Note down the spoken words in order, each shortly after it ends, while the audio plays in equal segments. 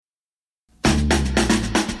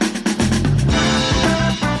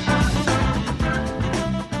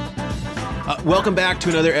Welcome back to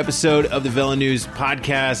another episode of the Velo News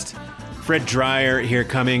podcast. Fred Dreyer here,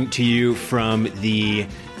 coming to you from the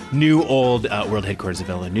new old world headquarters of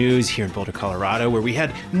Velo News here in Boulder, Colorado, where we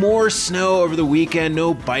had more snow over the weekend.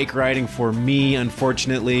 No bike riding for me,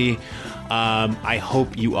 unfortunately. I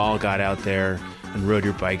hope you all got out there and rode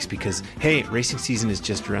your bikes because, hey, racing season is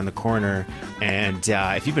just around the corner. And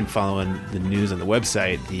if you've been following the news on the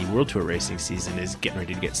website, the World Tour racing season is getting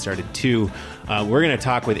ready to get started too. We're going to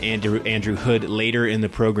talk with Andrew Hood later in the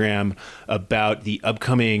program about the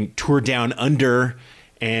upcoming Tour Down Under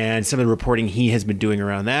and some of the reporting he has been doing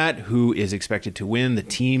around that, who is expected to win, the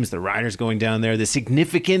teams, the riders going down there, the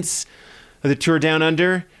significance of the Tour Down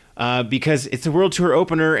Under, because it's a World Tour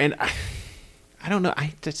opener, and I don't know,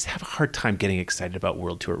 I just have a hard time getting excited about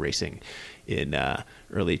World Tour racing in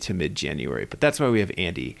early to mid-January, but that's why we have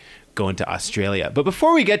Andy going to Australia. But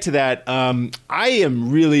before we get to that, I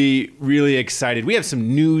am really, really excited. We have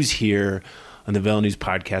some news here on the Velo News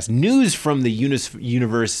podcast, news from the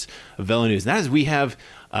universe of Velo News. And that is, we have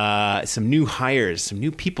some new hires, some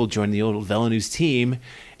new people joining the old Velo News team.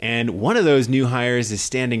 And one of those new hires is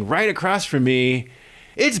standing right across from me.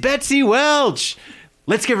 It's Betsy Welch.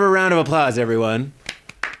 Let's give her a round of applause, everyone.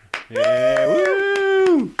 Yeah,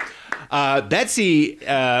 woo! Betsy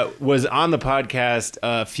was on the podcast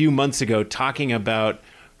a few months ago talking about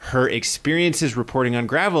her experiences reporting on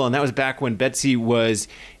gravel, and that was back when Betsy was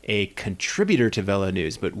a contributor to Velo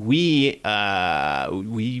News. But we got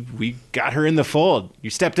her in the fold. You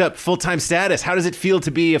stepped up, full-time status. How does it feel to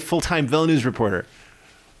be a full-time Velo News reporter?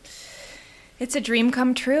 It's a dream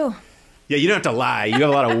come true. Yeah, you don't have to lie. You have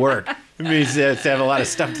a lot of work. It means to have a lot of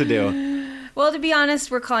stuff to do. Well, to be honest,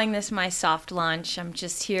 we're calling this my soft launch. I'm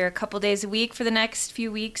just here a couple days a week for the next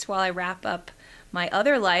few weeks while I wrap up my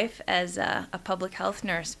other life as a public health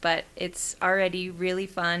nurse. But it's already really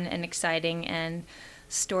fun and exciting, and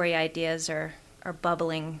story ideas are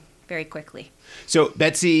bubbling very quickly. So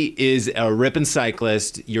Betsy is a ripping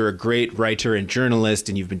cyclist. You're a great writer and journalist,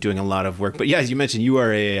 and you've been doing a lot of work. But yeah, as you mentioned,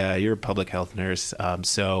 you're a public health nurse.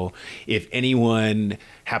 So if anyone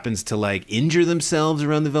happens to injure themselves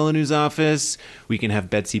around the Velo News office, we can have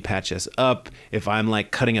Betsy patch us up. If I'm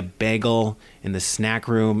cutting a bagel in the snack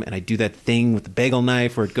room and I do that thing with the bagel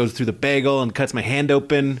knife where it goes through the bagel and cuts my hand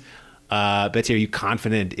open, Betsy, are you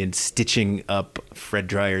confident in stitching up Fred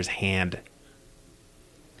Dreyer's hand?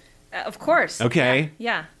 Of course. Okay.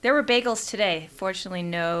 Yeah. There were bagels today. Fortunately,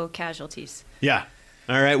 no casualties. Yeah.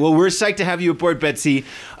 All right. Well, we're psyched to have you aboard, Betsy.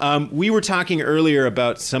 We were talking earlier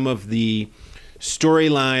about some of the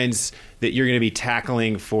storylines that you're going to be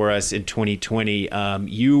tackling for us in 2020.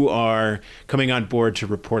 You are coming on board to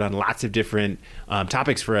report on lots of different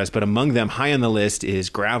topics for us, but among them, high on the list is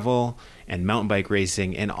gravel and mountain bike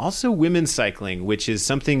racing, and also women's cycling, which is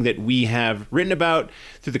something that we have written about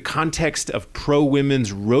through the context of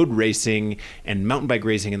pro-women's road racing and mountain bike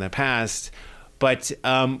racing in the past. But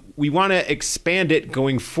we want to expand it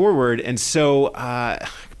going forward. And so a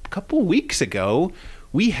couple weeks ago,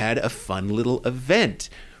 we had a fun little event.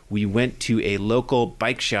 We went to a local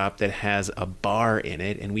bike shop that has a bar in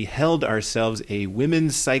it, and we held ourselves a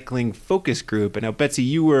women's cycling focus group. And now, Betsy,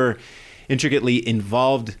 you were intricately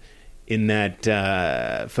involved in that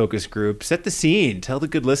focus group. Set the scene. Tell the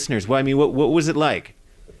good listeners. Well, I mean, what was it like?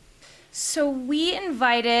 So we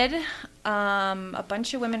invited a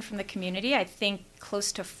bunch of women from the community. I think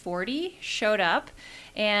close to 40 showed up.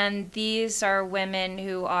 And these are women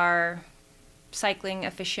who are cycling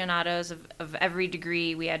aficionados of every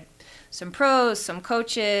degree. We had some pros, some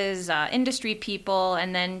coaches, industry people,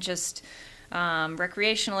 and then just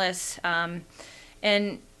recreationalists.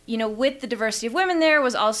 And with the diversity of women, there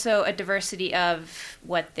was also a diversity of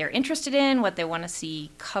what they're interested in, what they want to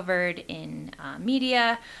see covered in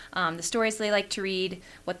media, the stories they like to read,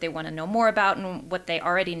 what they want to know more about, and what they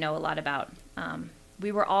already know a lot about.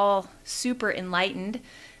 We were all super enlightened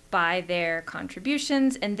by their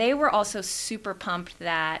contributions, and they were also super pumped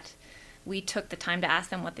that we took the time to ask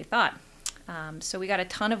them what they thought. So we got a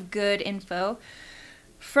ton of good info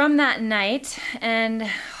from that night, and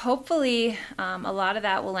hopefully a lot of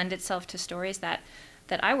that will lend itself to stories that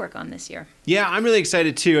I work on this year. Yeah, I'm really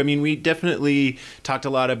excited too. I mean, we definitely talked a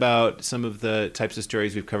lot about some of the types of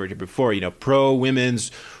stories we've covered here before, pro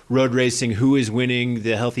women's road racing, who is winning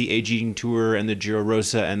the Healthy Aging Tour and the Giro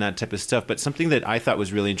Rosa and that type of stuff. But something that I thought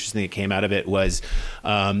was really interesting that came out of it was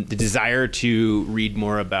the desire to read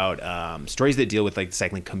more about stories that deal with the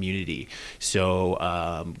cycling community.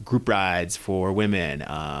 So group rides for women,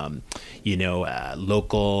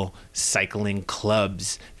 local cycling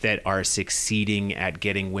clubs that are succeeding at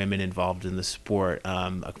getting women involved in the sport.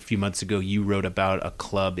 A few months ago, you wrote about a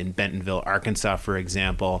club in Bentonville, Arkansas, for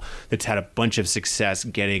example, that's had a bunch of success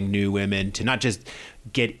getting new women to not just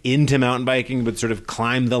get into mountain biking, but sort of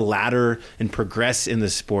climb the ladder and progress in the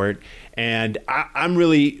sport. And I'm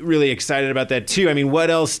really, really excited about that too. I mean, what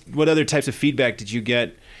other types of feedback did you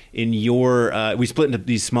get in your, we split into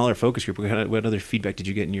these smaller focus group. What other feedback did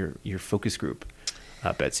you get in your focus group,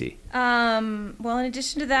 Betsy? Well, in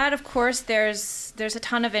addition to that, of course, there's a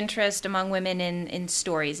ton of interest among women in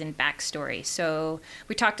stories and backstory. So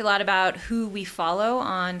we talked a lot about who we follow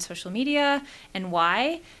on social media and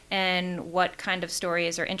why, and what kind of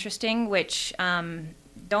stories are interesting, which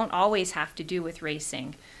don't always have to do with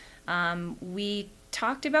racing. We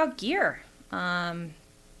talked about gear.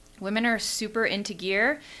 Women are super into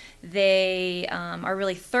gear. They are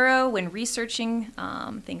really thorough when researching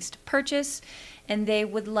things to purchase, and they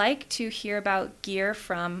would like to hear about gear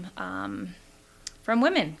from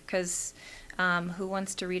women, because who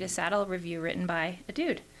wants to read a saddle review written by a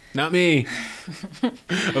dude? Not me.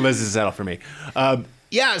 Unless it's a saddle for me.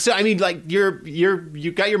 Yeah, so I mean, like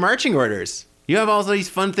you got your marching orders. You have all these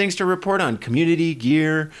fun things to report on: community,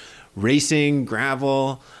 gear, racing,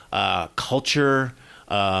 gravel, culture.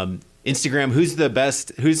 Instagram. Who's the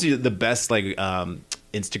best like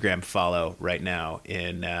Instagram follow right now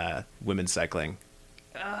in women's cycling?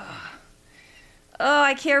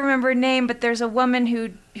 I can't remember her name, but there's a woman who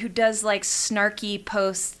does like snarky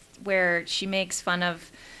posts where she makes fun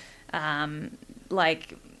of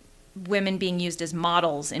like women being used as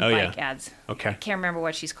models in bike ads. Okay. I can't remember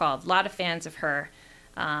what she's called. A lot of fans of her.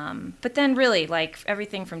 But then really like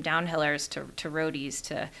everything from downhillers to roadies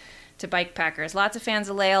to bike packers. Lots of fans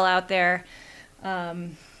of Lael out there.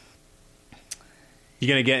 You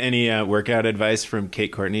gonna get any workout advice from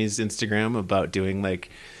Kate Courtney's Instagram about doing like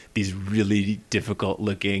these really difficult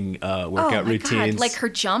looking workout routines? God. Like her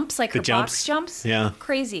jumps, like her box jumps? Yeah.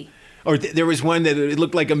 Crazy. Or there was one that it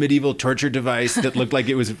looked like a medieval torture device that looked like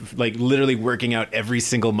it was like literally working out every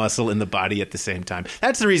single muscle in the body at the same time.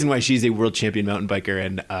 That's the reason why she's a world champion mountain biker,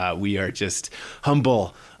 and we are just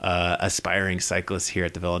humble, aspiring cyclists here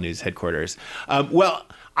at the VeloNews headquarters. Well,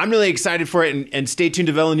 I'm really excited for it, and stay tuned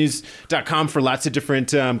to velonews.com for lots of different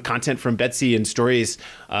content from Betsy and stories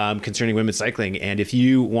concerning women's cycling. And if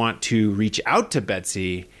you want to reach out to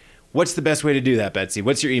Betsy, what's the best way to do that, Betsy?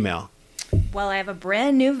 What's your email? Well, I have a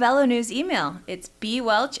brand new VeloNews email. It's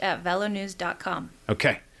bwelch@velonews.com.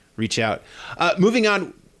 Okay, reach out. Moving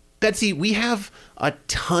on, Betsy, we have a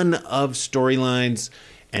ton of storylines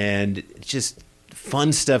and just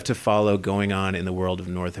fun stuff to follow going on in the world of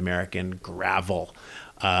North American gravel.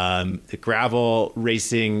 The gravel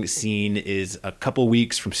racing scene is a couple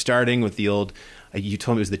weeks from starting with the old, you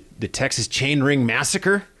told me it was the Texas Chainring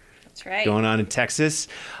Massacre. That's right. Going on in Texas.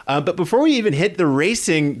 But before we even hit the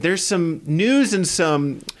racing, there's some news and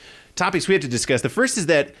some topics we have to discuss. The first is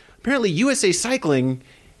that apparently USA Cycling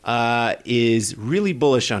is really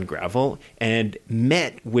bullish on gravel and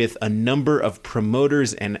met with a number of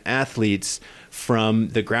promoters and athletes from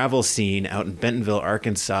the gravel scene out in Bentonville,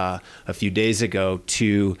 Arkansas a few days ago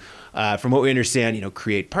to, from what we understand,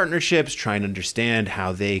 create partnerships, try and understand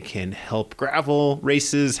how they can help gravel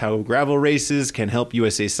races, how gravel races can help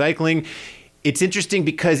USA Cycling. It's interesting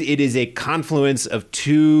because it is a confluence of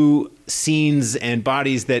two scenes and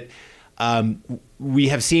bodies that we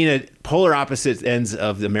have seen at polar opposite ends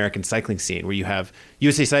of the American cycling scene, where you have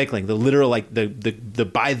USA Cycling, the literal, like the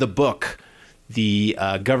by the book, the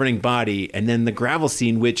governing body, and then the gravel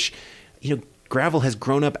scene, which, gravel has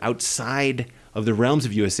grown up outside of the realms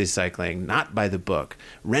of USA Cycling, not by the book.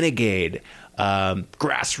 Renegade,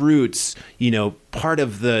 grassroots, part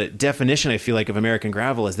of the definition, I feel like, of American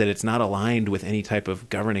gravel is that it's not aligned with any type of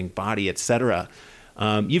governing body, etc.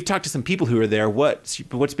 You've talked to some people who are there. What's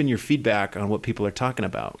been your feedback on what people are talking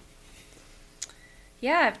about?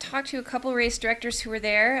 Yeah, I've talked to a couple race directors who were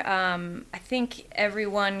there. I think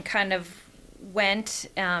everyone kind of went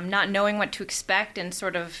not knowing what to expect and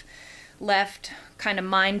sort of left kind of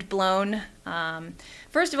mind blown.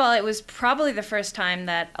 First of all, it was probably the first time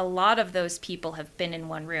that a lot of those people have been in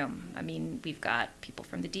one room. I mean, we've got people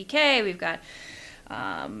from the DK, we've got,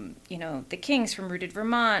 the Kings from Rooted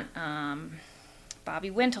Vermont,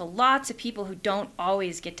 Bobby Wintle, lots of people who don't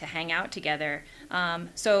always get to hang out together.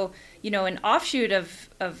 So, an offshoot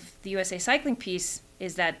of the USA Cycling piece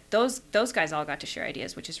is that those guys all got to share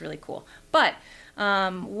ideas, which is really cool. But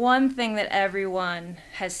one thing that everyone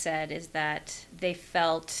has said is that they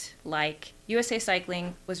felt like USA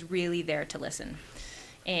Cycling was really there to listen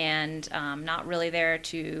and not really there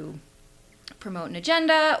to promote an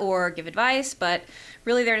agenda or give advice, but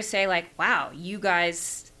really there to say, like, wow, you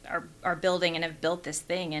guys are building and have built this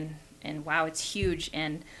thing, and wow, it's huge.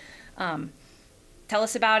 And tell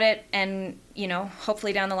us about it, and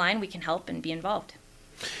hopefully down the line we can help and be involved.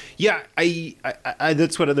 Yeah, I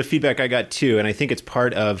that's what other feedback I got too, and I think it's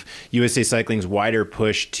part of USA Cycling's wider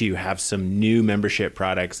push to have some new membership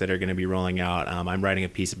products that are going to be rolling out. I'm writing a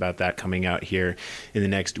piece about that coming out here in the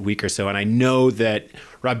next week or so, and I know that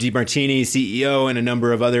Rob DeMartini, CEO, and a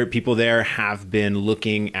number of other people there have been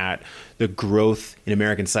looking at the growth in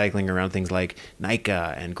American cycling around things like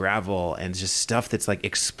NICA and gravel and just stuff that's like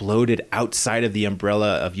exploded outside of the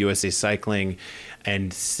umbrella of USA Cycling,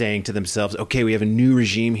 and saying to themselves, okay, we have a new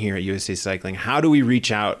regime here at USA Cycling. How do we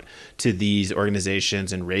reach out to these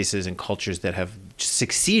organizations and races and cultures that have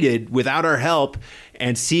succeeded without our help,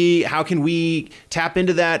 and see how can we tap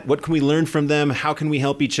into that? What can we learn from them? How can we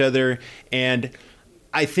help each other? And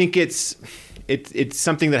I think it's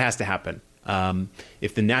something that has to happen.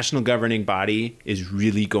 If the national governing body is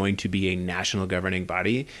really going to be a national governing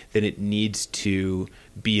body, then it needs to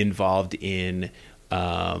be involved in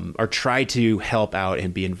or try to help out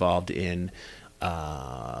and be involved in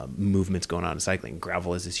movements going on in cycling.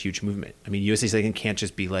 Gravel is this huge movement. I mean, USA Cycling can't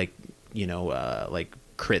just be like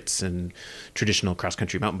crits and traditional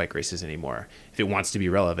cross-country mountain bike races anymore. If it wants to be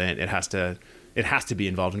relevant, it has to be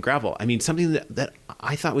involved in gravel. I mean, something that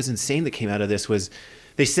I thought was insane that came out of this was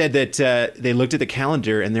they said that they looked at the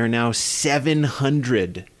calendar and there are now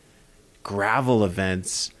 700 gravel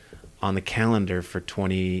events on the calendar for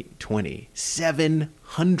 2020.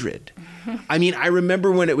 700. I mean, I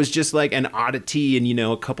remember when it was just like an oddity and,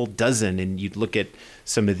 a couple dozen, and you'd look at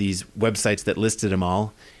some of these websites that listed them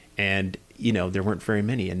all, and, there weren't very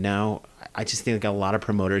many. And now I just think like a lot of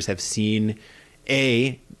promoters have seen,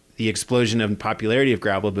 A, the explosion of popularity of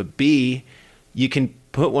gravel, but B, you can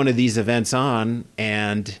put one of these events on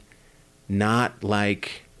and not go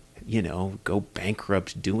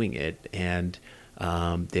bankrupt doing it. And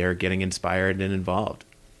they're getting inspired and involved.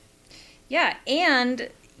 Yeah, and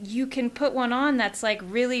you can put one on that's like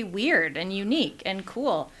really weird and unique and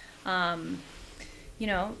cool.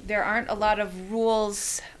 There aren't a lot of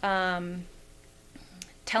rules telling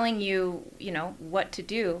you, what to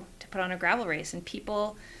do to put on a gravel race, and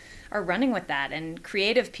people are running with that, and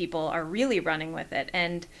creative people are really running with it.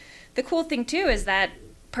 And the cool thing too is that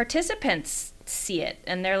participants see it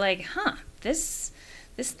and they're like, this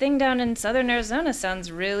thing down in southern Arizona sounds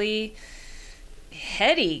really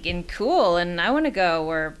heady and cool, and I want to go.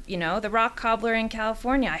 Or, the rock cobbler in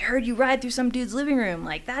California, I heard you ride through some dude's living room.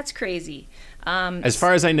 Like, that's crazy. As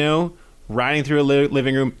far as I know, riding through a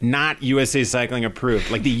living room, not USA Cycling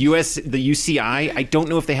approved. Like the UCI, I don't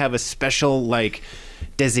know if they have a special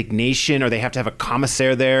designation, or they have to have a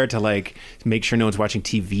commissaire there to make sure no one's watching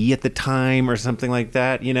TV at the time or something like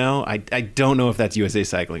that. I don't know if that's USA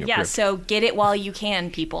Cycling approved. Yeah, so get it while you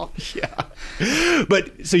can, people. Yeah.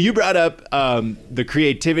 But so you brought up the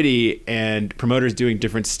creativity and promoters doing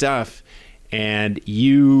different stuff. And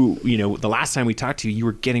the last time we talked to you, you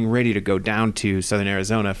were getting ready to go down to Southern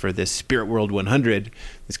Arizona for this Spirit World 100,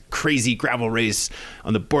 this crazy gravel race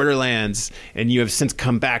on the borderlands. And you have since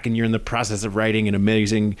come back, and you're in the process of writing an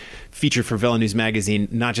amazing feature for VeloNews magazine,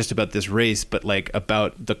 not just about this race, but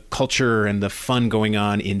about the culture and the fun going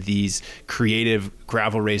on in these creative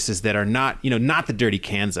gravel races that are not the Dirty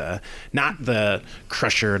Kanza, not the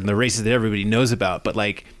Crusher and the races that everybody knows about, but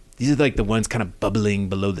these are the ones kind of bubbling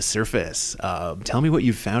below the surface. Tell me what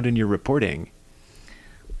you've found in your reporting.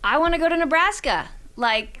 I want to go to Nebraska.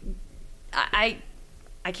 I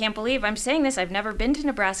can't believe I'm saying this. I've never been to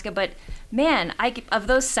Nebraska, but man, of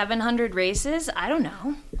those 700 races, I don't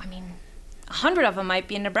know. I mean, 100 of them might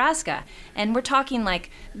be in Nebraska. And we're talking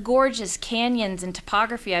gorgeous canyons and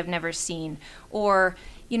topography I've never seen. Or,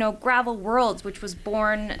 Gravel Worlds, which was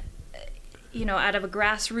born, out of a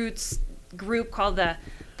grassroots group called the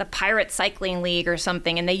Pirate Cycling League or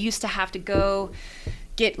something, and they used to have to go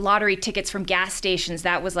get lottery tickets from gas stations.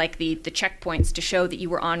 That was the checkpoints to show that you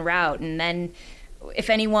were en route. And then if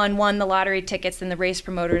anyone won the lottery tickets, then the race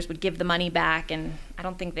promoters would give the money back, and I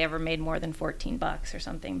don't think they ever made more than $14 or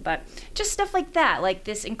something. But just stuff like that,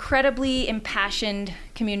 this incredibly impassioned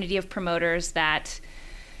community of promoters that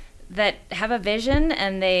have a vision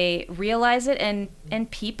and they realize it, and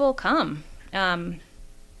people come.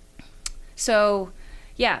 So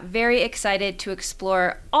yeah, very excited to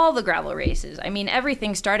explore all the gravel races. I mean,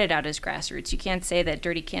 everything started out as grassroots. You can't say that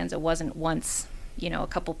Dirty Kanza wasn't once, a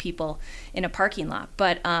couple people in a parking lot.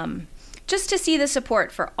 But just to see the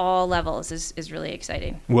support for all levels is really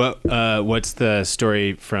exciting. What's the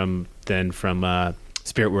story from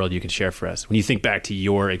Spirit World you can share for us? When you think back to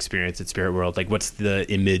your experience at Spirit World, what's the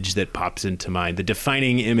image that pops into mind? The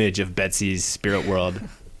defining image of Betsy's Spirit World?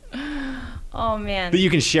 Oh man. That you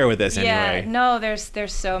can share with us yeah, anyway. No,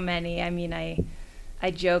 there's so many. I mean,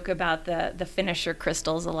 I joke about the finisher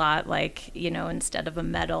crystals a lot, like, instead of a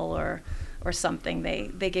medal or something,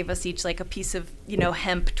 they gave us each like a piece of,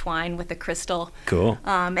 hemp twine with a crystal. Cool.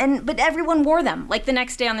 But everyone wore them. Like the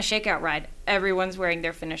next day on the shakeout ride, everyone's wearing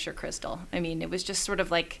their finisher crystal. I mean, it was just sort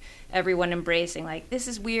of like everyone embracing like, this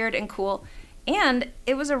is weird and cool. And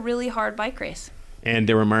it was a really hard bike race. And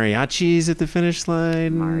there were mariachis at the finish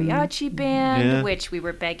line. Mariachi band, which we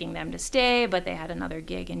were begging them to stay, but they had another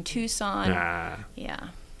gig in Tucson. Yeah.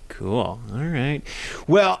 Cool. All right.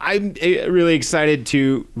 Well, I'm really excited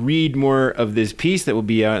to read more of this piece that will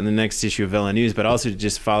be out in the next issue of Velo News, but also to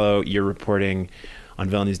just follow your reporting on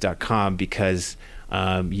velonews.com because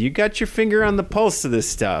you got your finger on the pulse of this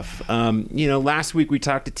stuff. Last week we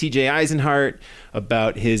talked to TJ Eisenhart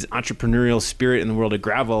about his entrepreneurial spirit in the world of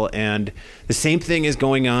gravel, and the same thing is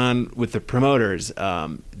going on with the promoters.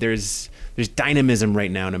 There's dynamism right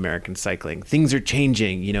now in American cycling. Things are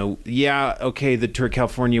changing. The Tour of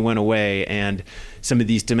California went away, and some of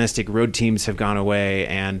these domestic road teams have gone away,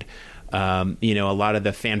 and a lot of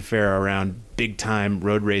the fanfare around big time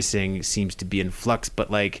road racing seems to be in flux. But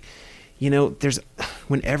there's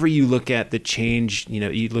whenever you look at the change,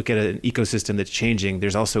 you look at an ecosystem that's changing,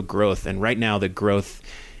 there's also growth. And right now the growth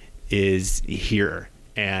is here.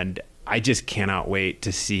 And I just cannot wait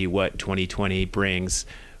to see what 2020 brings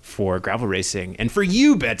for gravel racing and for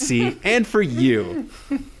you, Betsy, and for you.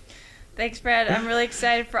 Thanks, Brad. I'm really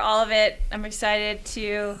excited for all of it. I'm excited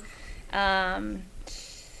to,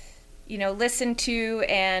 listen to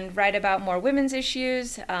and write about more women's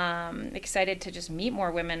issues. Excited to just meet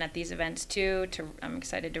more women at these events too. I'm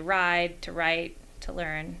excited to ride, to write, to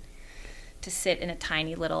learn, to sit in a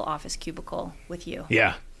tiny little office cubicle with you.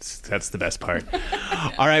 Yeah, that's the best part.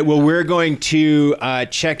 All right, well, we're going to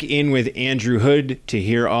check in with Andrew Hood to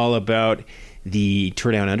hear all about the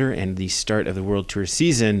Tour Down Under and the start of the World Tour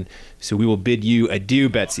season. So we will bid you adieu,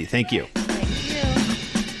 Betsy. Thank you.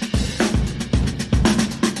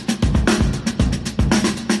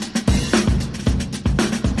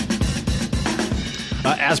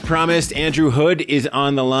 As promised, Andrew Hood is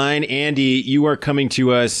on the line. Andy, you are coming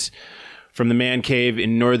to us from the man cave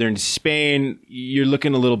in northern Spain. You're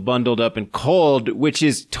looking a little bundled up and cold, which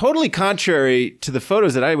is totally contrary to the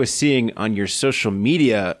photos that I was seeing on your social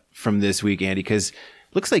media from this week, Andy, because it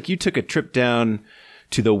looks like you took a trip down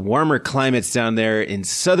to the warmer climates down there in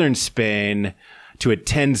southern Spain to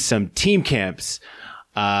attend some team camps.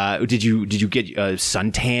 Did you get a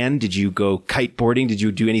suntan? Did you go kiteboarding? Did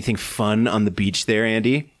you do anything fun on the beach there,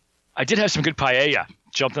 Andy? I did have some good paella.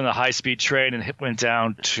 Jumped on the high-speed train and went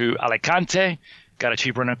down to Alicante, got a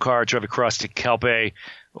cheap rental car, drove across to Calpe, a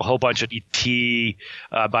whole bunch of ET,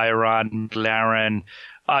 Bayron, McLaren.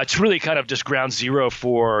 It's really kind of just ground zero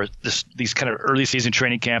for these kind of early season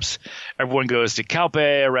training camps. Everyone goes to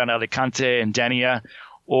Calpe, around Alicante and Denia,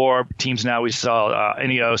 or teams now we saw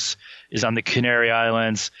Ineos is on the Canary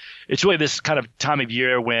Islands. It's really this kind of time of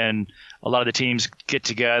year when a lot of the teams get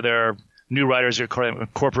together. New riders are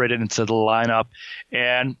incorporated into the lineup,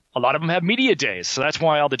 and a lot of them have media days. So that's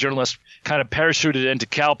why all the journalists kind of parachuted into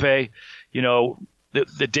Calpe.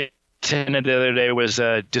 The day 10 the other day was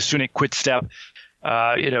Deceuninck Quick Step.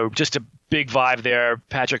 Just a big vibe there.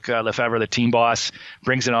 Patrick Lefevre, the team boss,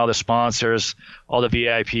 brings in all the sponsors, all the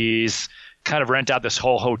VIPs, kind of rent out this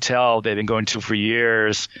whole hotel they've been going to for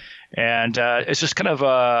years. And it's just kind of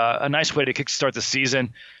a nice way to kickstart the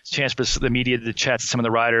season. It's a chance for the media to chat to some of the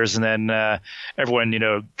riders, and then everyone,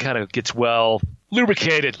 kind of gets well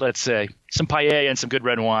lubricated, let's say. Some paella and some good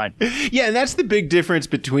red wine. Yeah, and that's the big difference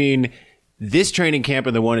between this training camp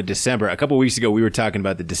and the one in December. A couple of weeks ago, we were talking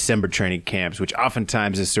about the December training camps, which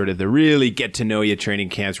oftentimes is sort of the really get-to-know-you training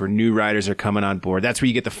camps where new riders are coming on board. That's where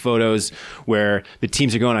you get the photos where the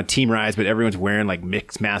teams are going on team rides, but everyone's wearing like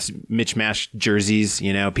mismatched jerseys.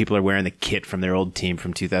 People are wearing the kit from their old team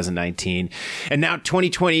from 2019. And now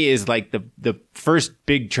 2020 is like the first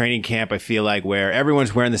big training camp, I feel like, where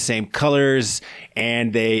everyone's wearing the same colors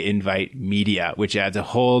and they invite media, which adds a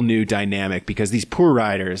whole new dynamic because these poor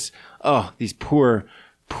riders... these poor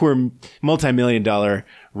multi-million-dollar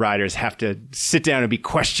riders have to sit down and be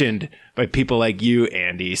questioned by people like you,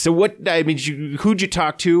 Andy. So who'd you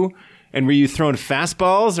talk to? And were you throwing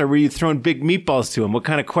fastballs or were you throwing big meatballs to them? What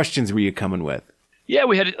kind of questions were you coming with? Yeah,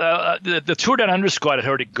 we had the Tour Down Under squad had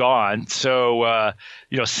already gone. So,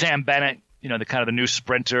 Sam Bennett, the kind of the new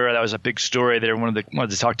sprinter, that was a big story. They wanted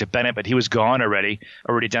to talk to Bennett, but he was gone already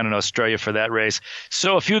down in Australia for that race.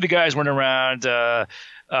 So a few of the guys went around.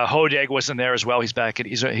 Hodeg wasn't there as well. He's back.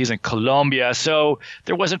 He's in Colombia. So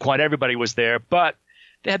there wasn't quite everybody was there. But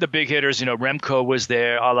they had the big hitters. Remco was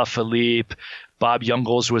there, Alaphilippe, Bob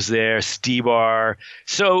Jungels was there, Stybar.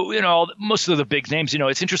 So, most of the big names.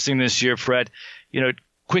 It's interesting this year, Fred.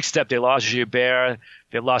 Quick Step, they lost Gilbert,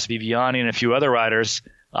 they lost Viviani and a few other riders.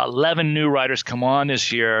 11 new riders come on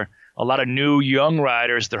this year. A lot of new young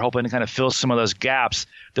riders. They're hoping to kind of fill some of those gaps.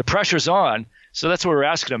 The pressure's on. So that's what we're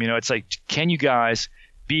asking them. It's like, can you guys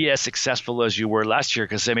be as successful as you were last year?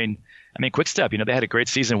 Because, Quick Step, they had a great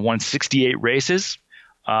season, won 68 races.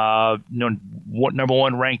 Number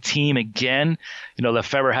one ranked team again.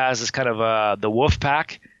 Lefebvre has this kind of the wolf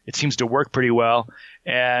pack. It seems to work pretty well.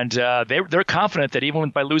 And they're confident that even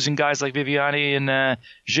by losing guys like Viviani and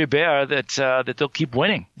Gilbert, that they'll keep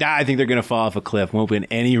winning. I think they're going to fall off a cliff. Won't win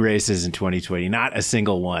any races in 2020, not a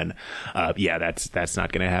single one. That's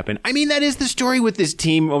not going to happen. That is the story with this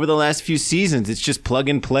team over the last few seasons. It's just plug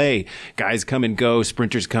and play. Guys come and go,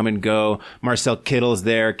 sprinters come and go. Marcel Kittle's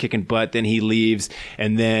there kicking butt, then he leaves,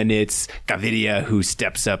 and then it's Gaviria who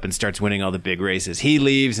steps up and starts winning all the big races. He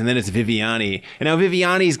leaves, and then it's Viviani, and now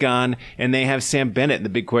Viviani's gone, and they have Sam Bennett. And the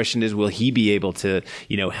big question is, will he be able to,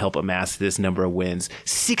 help amass this number of wins?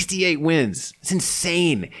 68 wins. It's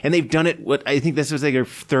insane. And they've done it, I think this was like their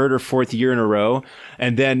third or fourth year in a row.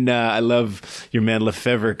 And then I love your man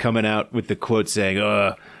Lefebvre coming out with the quote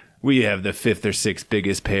saying, we have the fifth or sixth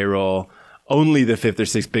biggest payroll. Only the fifth or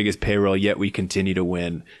sixth biggest payroll, yet we continue to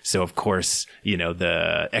win. So, of course,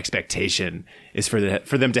 the expectation is for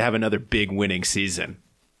them to have another big winning season.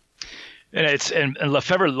 And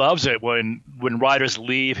Lefebvre loves it when riders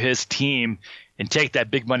leave his team and take that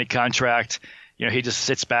big money contract. He just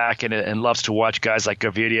sits back and loves to watch guys like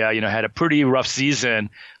Gaviria. Had a pretty rough season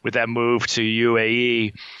with that move to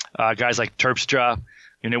UAE. Guys like Terpstra,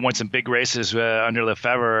 won some big races under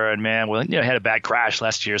Lefebvre, and had a bad crash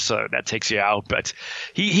last year, so that takes you out. But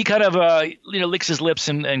he kind of licks his lips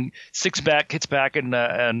and hits back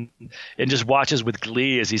and just watches with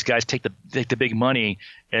glee as these guys take the big money,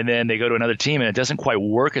 and then they go to another team and it doesn't quite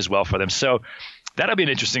work as well for them. So that'll be an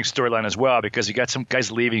interesting storyline as well, because you got some guys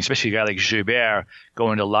leaving, especially a guy like Gilbert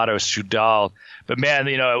going to Lotto Soudal. But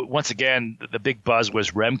once again, the big buzz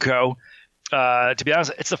was Remco. To be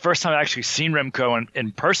honest, it's the first time I've actually seen Remco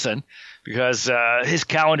in person, because his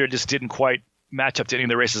calendar just didn't quite match up to any of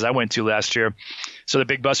the races I went to last year. So the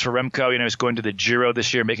big buzz for Remco, he's going to the Giro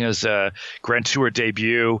this year, making his Grand Tour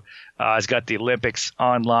debut. He's got the Olympics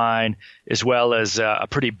online, as well as a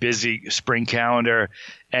pretty busy spring calendar.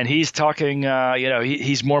 And he's talking,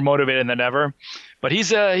 he's more motivated than ever. But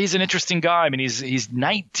he's an interesting guy. He's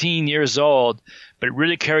 19 years old, but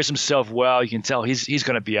really carries himself well. You can tell he's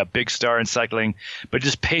going to be a big star in cycling. But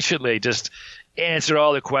just patiently, just answer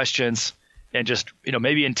all the questions, and just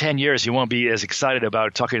maybe in 10 years he won't be as excited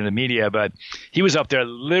about talking to the media. But he was up there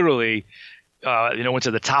literally. Went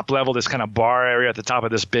to the top level, this kind of bar area at the top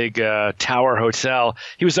of this big tower hotel.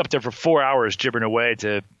 He was up there for 4 hours, gibbering away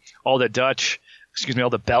to all the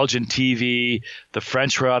Belgian TV, the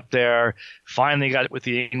French were up there, finally got it with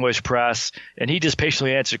the English press, and he just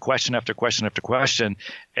patiently answered question after question after question.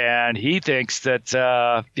 And he thinks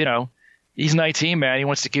that, he's 19, man. He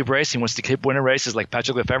wants to keep racing. He wants to keep winning races. Like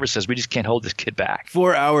Patrick Lefebvre says, we just can't hold this kid back.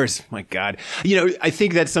 4 hours. My God. I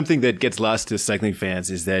think that's something that gets lost to cycling fans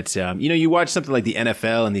is that, you watch something like the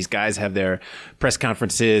NFL and these guys have their press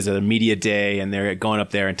conferences or their media day and they're going up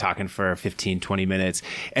there and talking for 15, 20 minutes.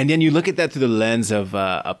 And then you look at that through the lens of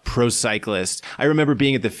a pro cyclist. I remember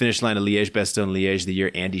being at the finish line of Liège-Bastogne-Liège the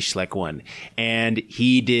year Andy Schleck won. And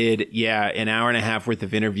he did, an hour and a half worth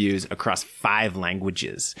of interviews across 5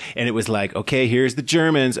 languages. And it was like, okay, here's the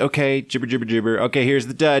Germans. Okay, gibber, gibber, gibber. Okay, here's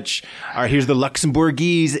the Dutch. Or here's the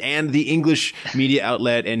Luxembourgese and the English media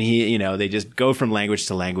outlet. And they just go from language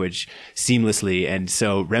to language seamlessly. And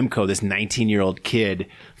so Remco, this 19-year-old kid,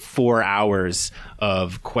 4 hours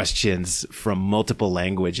of questions from multiple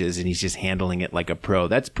languages, and he's just handling it like a pro.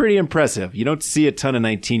 That's pretty impressive. You don't see a ton of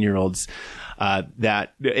 19-year-olds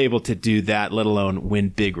that able to do that, let alone win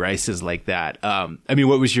big races like that.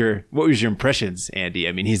 What was your impressions,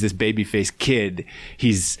 Andy? He's this baby-faced kid.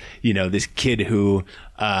 He's, this kid who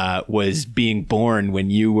was being born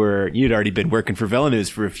when you'd already been working for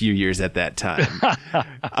VeloNews for a few years at that time.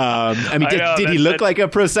 Did he look like a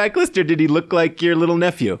pro cyclist, or did he look like your little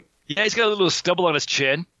nephew? Yeah, he's got a little stubble on his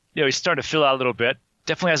chin. He's starting to fill out a little bit.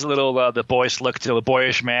 Definitely has a little the boyish look to the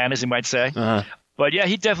boyish man, as he might say. Uh-huh. But yeah,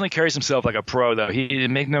 he definitely carries himself like a pro, though. He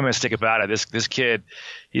make no mistake about it. This kid,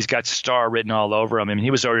 he's got star written all over him.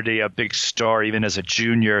 He was already a big star even as a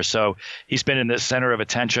junior, so he's been in the center of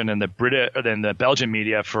attention in the Belgian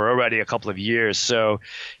media for already a couple of years. So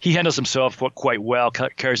he handles himself quite well,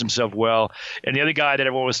 carries himself well. And the other guy that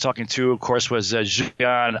everyone was talking to, of course, was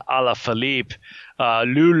Julian Alaphilippe.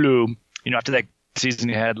 Lulu, after that season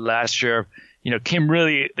he had last year, came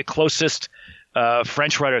really the closest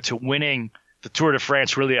French rider to winning the Tour de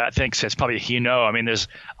France. Really, I think it's probably I mean, there's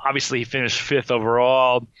obviously he finished 5th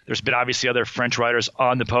overall. There's been obviously other French riders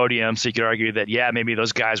on the podium, so you could argue that maybe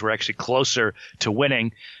those guys were actually closer to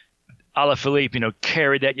winning. Alaphilippe,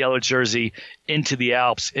 carried that yellow jersey into the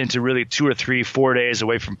Alps, into really 2 or 3, 4 days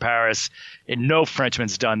away from Paris, and no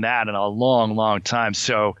Frenchman's done that in a long, long time.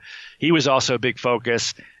 So he was also a big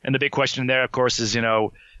focus, and the big question there, of course, is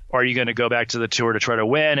are you going to go back to the Tour to try to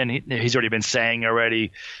win? And he's already been saying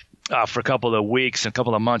for a couple of weeks and a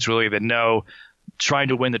couple of months really that no, trying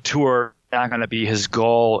to win the Tour not going to be his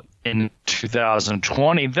goal in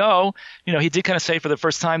 2020. Though, he did kind of say for the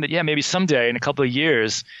first time that maybe someday in a couple of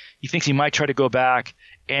years he thinks he might try to go back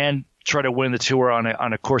and try to win the Tour on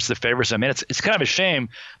a course that favors him. And it's kind of a shame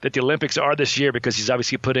that the Olympics are this year, because he's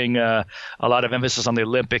obviously putting a lot of emphasis on the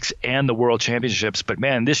Olympics and the World Championships. But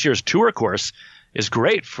man, this year's Tour course is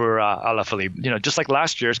great for Alaphilippe. Just like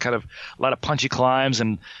last year, it's kind of a lot of punchy climbs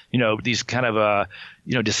and these kind of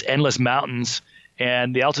just endless mountains.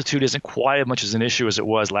 And the altitude isn't quite as much as an issue as it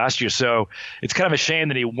was last year. So it's kind of a shame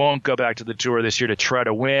that he won't go back to the Tour this year to try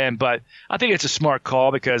to win. But I think it's a smart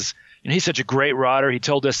call because he's such a great rider. He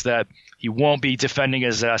told us that he won't be defending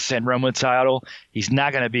his San Remo title. He's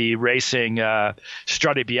not going to be racing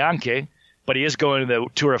Strade Bianche, but he is going to the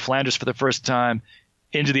Tour of Flanders for the first time,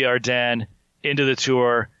 into the Ardennes, into the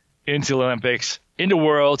Tour, into the Olympics, into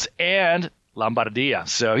Worlds, and Lombardia.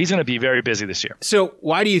 So he's going to be very busy this year. So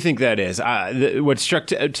why do you think that is? What struck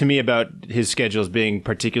to me about his schedule as being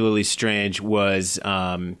particularly strange was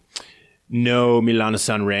no Milano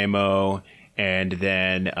San Remo and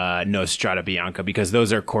then no Strade Bianche, because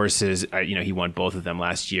those are courses, he won both of them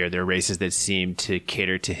last year. They're races that seem to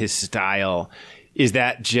cater to his style. Is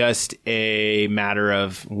that just a matter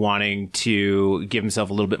of wanting to give himself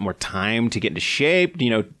a little bit more time to get into shape,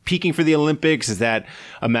 peaking for the Olympics? Is that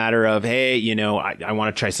a matter of, hey, I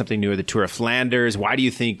want to try something new at the Tour of Flanders? Why do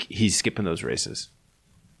you think he's skipping those races?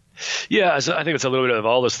 Yeah, so I think it's a little bit of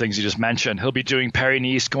all those things you just mentioned. He'll be doing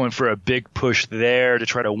Paris-Nice, going for a big push there to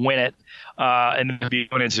try to win it. And then he'll be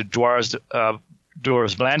going into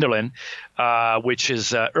Dwars-Vlaanderen, which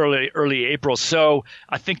is early April. So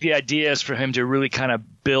I think the idea is for him to really kind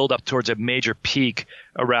of build up towards a major peak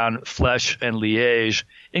around Flèche and Liège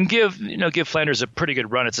and give Flanders a pretty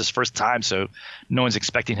good run. It's his first time, so no one's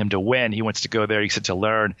expecting him to win. He wants to go there. He said to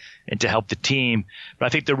learn and to help the team. But I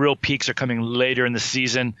think the real peaks are coming later in the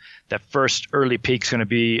season. That first early peak is going to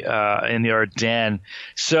be in the Ardennes.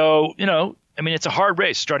 So, it's a hard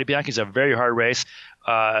race. Strade Bianche is a very hard race.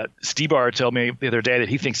 Stybar told me the other day that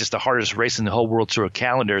he thinks it's the hardest race in the whole World Tour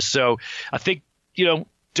calendar. So I think,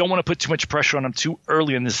 don't want to put too much pressure on him too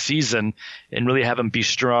early in the season and really have him be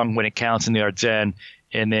strong when it counts in the Ardennes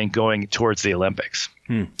and then going towards the Olympics.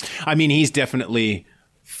 I mean, he's definitely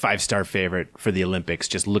 5-star favorite for the Olympics,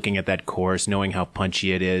 just looking at that course, knowing how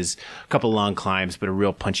punchy it is. A couple long climbs, but a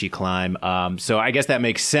real punchy climb. So I guess that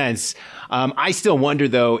makes sense. I still wonder,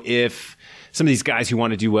 though, if some of these guys who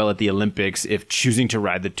want to do well at the Olympics, if choosing to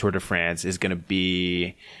ride the Tour de France is going to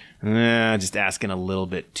be just asking a little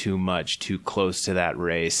bit too much, too close to that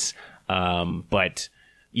race. But,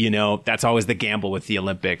 that's always the gamble with the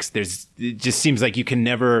Olympics. It just seems like you can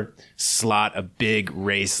never slot a big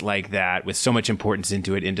race like that with so much importance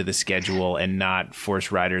into the schedule and not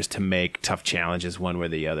force riders to make tough challenges one way or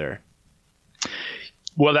the other.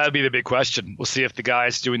 Well, that would be the big question. We'll see if the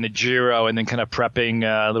guys doing the Giro and then kind of prepping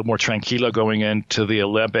a little more tranquilo going into the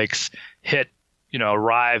Olympics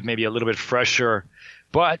arrive maybe a little bit fresher.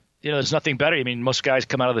 But, there's nothing better. I mean, most guys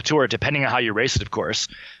come out of the Tour, depending on how you race it, of course.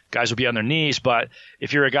 Guys will be on their knees. But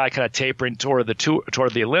if you're a guy kind of tapering toward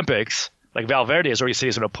the Olympics, like Valverde has already said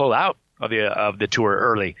he's going to pull out of the Tour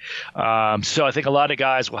early. So I think a lot of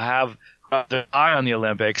guys will have their eye on the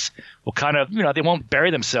Olympics, will kind of, they won't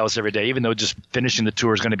bury themselves every day, even though just finishing the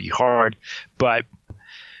Tour is going to be hard. But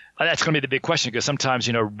that's going to be the big question, because sometimes,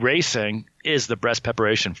 racing is the best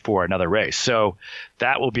preparation for another race. So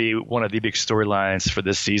that will be one of the big storylines for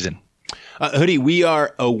this season. Hoodie, we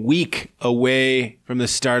are a week away from the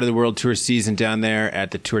start of the World Tour season down there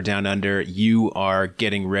at the Tour Down Under. You are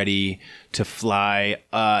getting ready to fly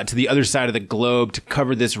to the other side of the globe to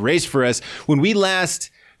cover this race for us. When we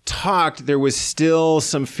last talked, there was still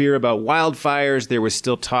some fear about wildfires. There was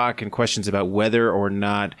still talk and questions about whether or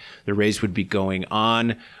not the race would be going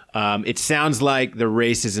on. It sounds like the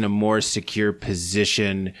race is in a more secure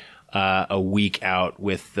position a week out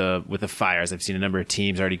with the fires. I've seen a number of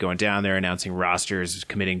teams already going down there, announcing rosters,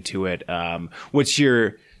 committing to it. What's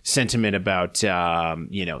your sentiment about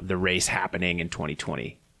the race happening in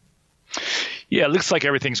 2020? Yeah, it looks like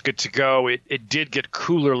everything's good to go. It did get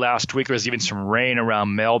cooler last week. There was even some rain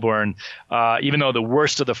around Melbourne, even though the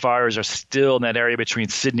worst of the fires are still in that area between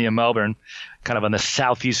Sydney and Melbourne, kind of on the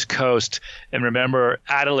southeast coast. And remember,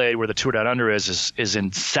 Adelaide, where the Tour Down Under is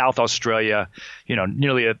in South Australia,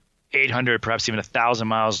 nearly 800, perhaps even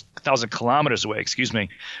 1,000 kilometers away,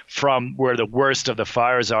 from where the worst of the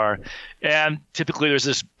fires are. And typically there's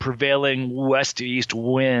this prevailing west to east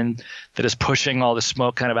wind that is pushing all the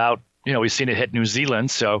smoke kind of out. We've seen it hit New Zealand.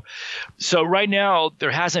 So right now there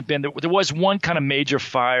hasn't been. There was one kind of major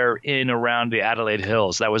fire in around the Adelaide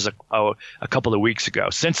Hills. That was a couple of weeks ago.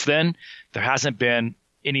 Since then, there hasn't been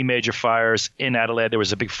any major fires in Adelaide. There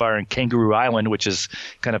was a big fire in Kangaroo Island, which is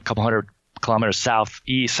kind of a couple hundred kilometers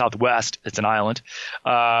southwest. It's an island.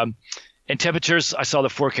 And temperatures, I saw the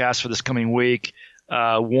forecast for this coming week.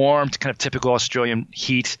 Warm, kind of typical Australian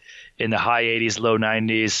heat in the high 80s, low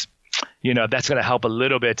 90s. That's going to help a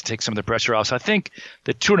little bit to take some of the pressure off. So I think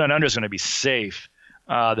the Tour Down Under is going to be safe.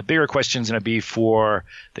 The bigger question is going to be for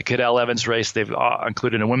the Cadel Evans race. They've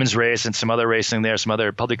included a women's race and some other racing there, some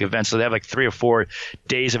other public events. So they have like 3 or 4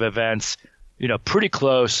 days of events, pretty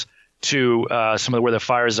close to some of where the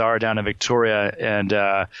fires are down in Victoria and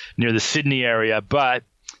near the Sydney area. But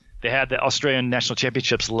they had the Australian National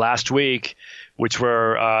Championships last week, which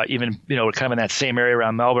were even, kind of in that same area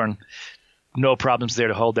around Melbourne. No problems there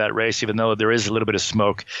to hold that race, even though there is a little bit of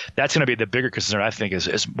smoke. That's going to be the bigger concern, I think,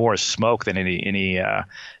 is more smoke than any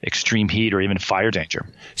extreme heat or even fire danger.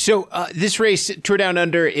 So this race, Tour Down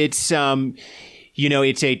Under, it's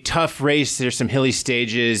it's a tough race. There's some hilly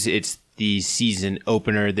stages. It's the season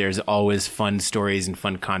opener. There's always fun stories and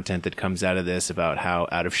fun content that comes out of this about how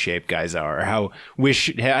out of shape guys are, or how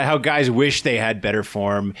guys wish they had better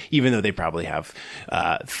form, even though they probably have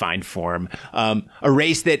fine form. A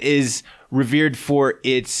race that is revered for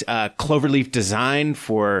its cloverleaf design,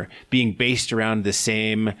 for being based around the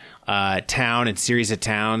same town and series of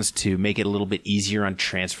towns to make it a little bit easier on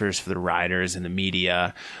transfers for the riders and the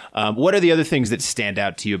media. What are the other things that stand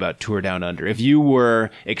out to you about Tour Down Under? If you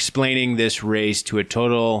were explaining this race to a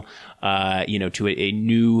total, to a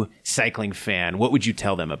new cycling fan, what would you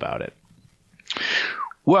tell them about it?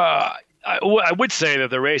 Well, I would say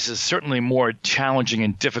that the race is certainly more challenging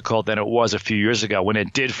and difficult than it was a few years ago. When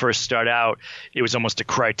it did first start out, it was almost a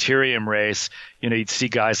criterium race. You'd see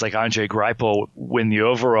guys like Andre Greipel win the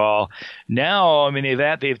overall. Now,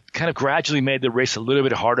 they've kind of gradually made the race a little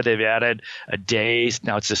bit harder. They've added a day.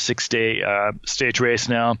 Now it's a 6-day stage race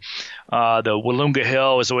now. The Wollonga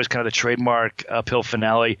Hill is always kind of the trademark uphill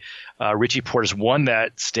finale. Richie Porter's won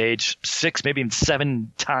that stage 6, maybe even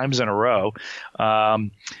 7 times in a row.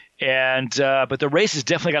 But the race has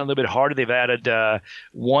definitely gotten a little bit harder. They've added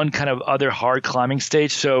one kind of other hard climbing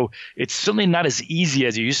stage, so it's certainly not as easy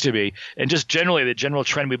as it used to be. And just generally, the general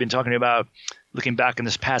trend we've been talking about, looking back in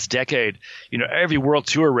this past decade, every World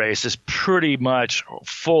Tour race is pretty much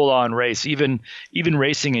full-on race. Even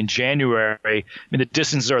racing in January, the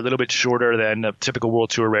distances are a little bit shorter than a typical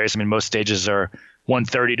World Tour race. Most stages are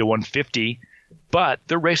 130 to 150. But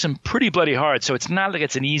they're racing pretty bloody hard, so it's not like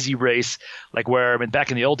it's an easy race. Like where,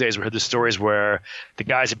 back in the old days, we heard the stories where the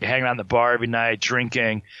guys would be hanging out in the bar every night,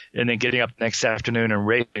 drinking, and then getting up the next afternoon and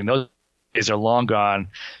racing. Those days are long gone.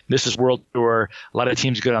 This is World Tour. A lot of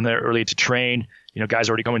teams go down there early to train. Guys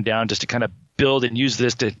already going down just to kind of build and use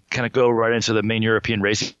this to kind of go right into the main European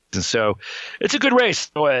races. And so it's a good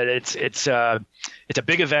race. It's a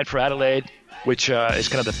big event for Adelaide, which is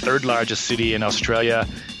kind of the 3rd largest city in Australia.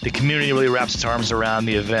 The community really wraps its arms around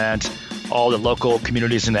the event. All the local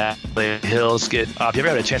communities in the Adelaide Hills get if you ever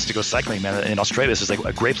had a chance to go cycling, man, in Australia, this is like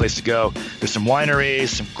a great place to go. There's some wineries,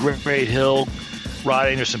 some great hill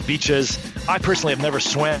riding, there's some beaches. I personally have never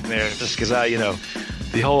swam there just because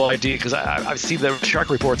the whole idea, because I've seen the shark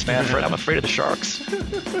reports, man. I'm afraid of the sharks.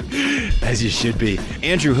 As you should be.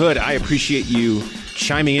 Andrew Hood, I appreciate you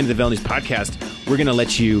chiming into the Velo News podcast. We're going to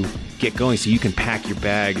let you get going so you can pack your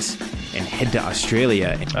bags and head to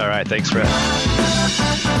Australia. All right. Thanks, Fred.